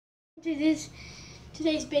Today's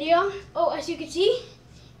video. Oh, as you can see,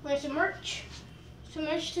 we have some merch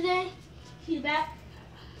today. See the back.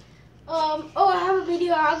 Oh, I have a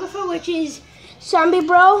videographer, which is Zombie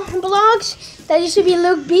Bro Blogs. That used to be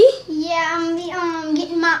Luke B. Yeah, I'm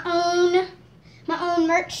getting my own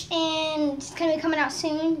merch, and it's gonna be coming out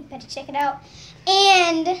soon. You better check it out.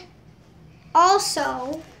 And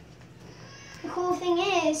also, the cool thing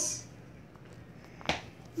is,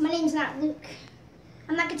 my name's not Luke.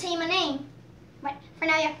 I'm not gonna tell you my name, but for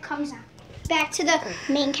now, yeah, comes out. Back to the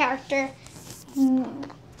main character,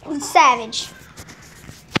 Savage.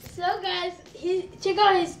 So guys, check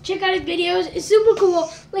out his videos. It's super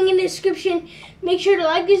cool. Link in the description. Make sure to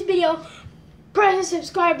like this video. Press the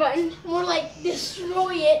subscribe button. More like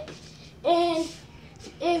destroy it. And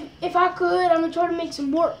if I could, I'm gonna try to make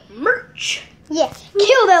some more merch. Yeah,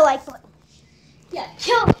 kill that like button. Yeah,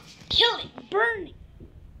 kill it, burn it.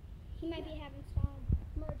 He might be having some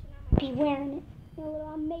merch, and I might be wearing it. A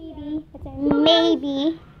little maybe. It's a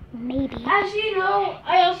maybe. As you know,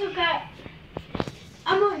 I also got.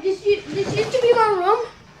 This used to be my room,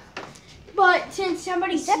 but since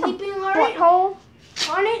somebody's sleeping on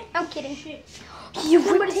it. I'm kidding.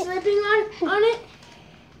 Somebody's sleeping on it.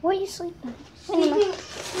 Where are you sleeping? Sleeping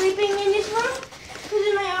in this room because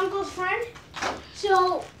it's my uncle's friend.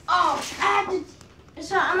 So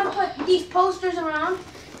So I'm gonna put these posters around,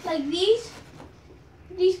 like these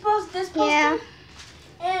poster, yeah.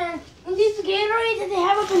 and these Gatorade that they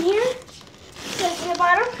have up in here. Like in the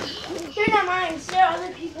bottom, they're not mine. They're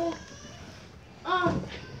other people.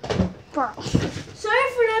 Sorry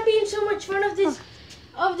for not being so much fun of this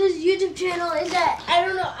YouTube channel. Is that I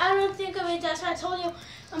don't think of it. That's why I told you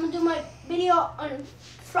I'm gonna do my video on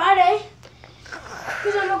Friday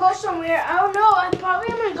because I'm gonna go somewhere. I don't know. I'm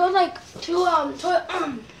gonna go like to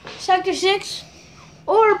Sector 6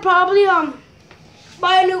 or probably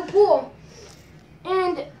buy a new pool,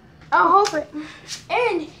 and I'll hope it.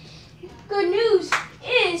 And good news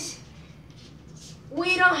is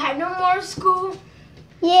we don't have no more school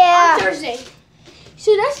on Thursday.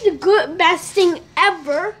 So that's the best thing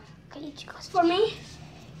ever for me.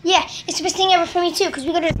 Yeah, it's the best thing ever for me too, because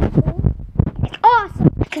we go to school. It's awesome,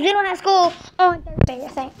 because we don't have school on Thursday, I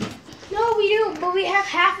think. No, we do, but we have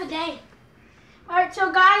half a day. Alright,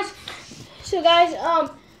 so guys,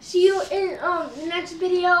 see you in the next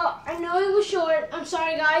video. I know it was short. I'm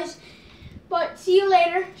sorry, guys. But see you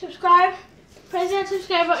later. Subscribe. Press that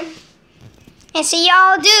subscribe button. And see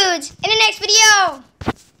y'all dudes in the next video.